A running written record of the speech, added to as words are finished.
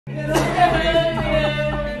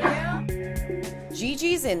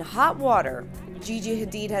Gigi's in hot water. Gigi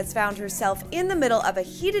Hadid has found herself in the middle of a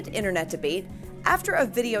heated internet debate after a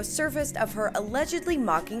video surfaced of her allegedly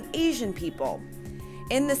mocking Asian people.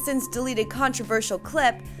 In the since-deleted controversial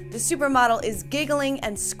clip, the supermodel is giggling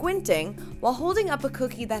and squinting while holding up a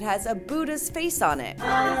cookie that has a Buddha's face on it.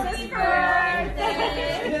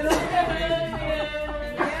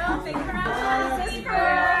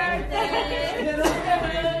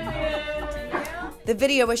 The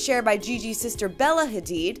video was shared by Gigi's sister Bella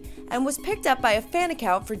Hadid and was picked up by a fan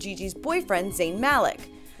account for Gigi's boyfriend Zayn Malik.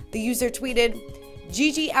 The user tweeted,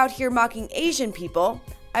 "Gigi out here mocking Asian people.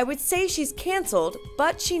 I would say she's canceled,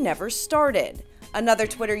 but she never started." Another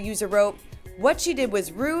Twitter user wrote, "What she did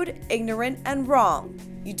was rude, ignorant, and wrong.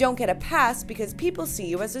 You don't get a pass because people see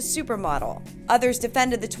you as a supermodel." Others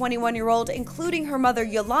defended the 21-year-old, including her mother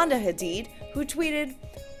Yolanda Hadid, who tweeted,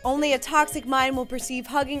 "Only a toxic mind will perceive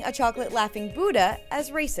hugging a chocolate laughing Buddha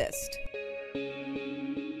as racist."